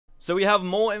So we have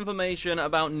more information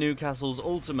about Newcastle's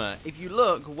ultimate. If you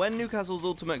look, when Newcastle's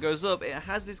ultimate goes up, it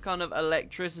has this kind of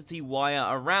electricity wire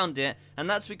around it, and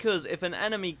that's because if an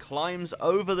enemy climbs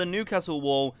over the Newcastle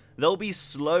wall, they'll be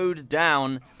slowed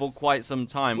down for quite some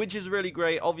time, which is really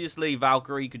great. Obviously,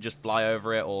 Valkyrie could just fly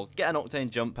over it or get an Octane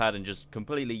jump pad and just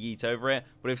completely yeet over it,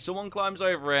 but if someone climbs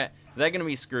over it, they're going to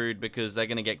be screwed because they're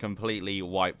going to get completely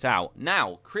wiped out.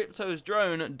 Now, Crypto's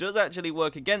drone does actually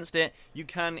work against it. You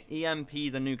can EMP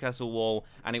the Newcastle wall,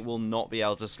 and it will not be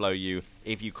able to slow you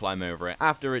if you climb over it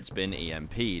after it's been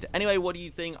EMP'd. Anyway, what do you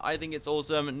think? I think it's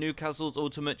awesome. Newcastle's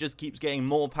ultimate just keeps getting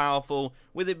more powerful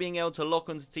with it being able to lock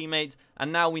onto teammates,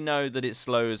 and now we know that it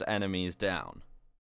slows enemies down.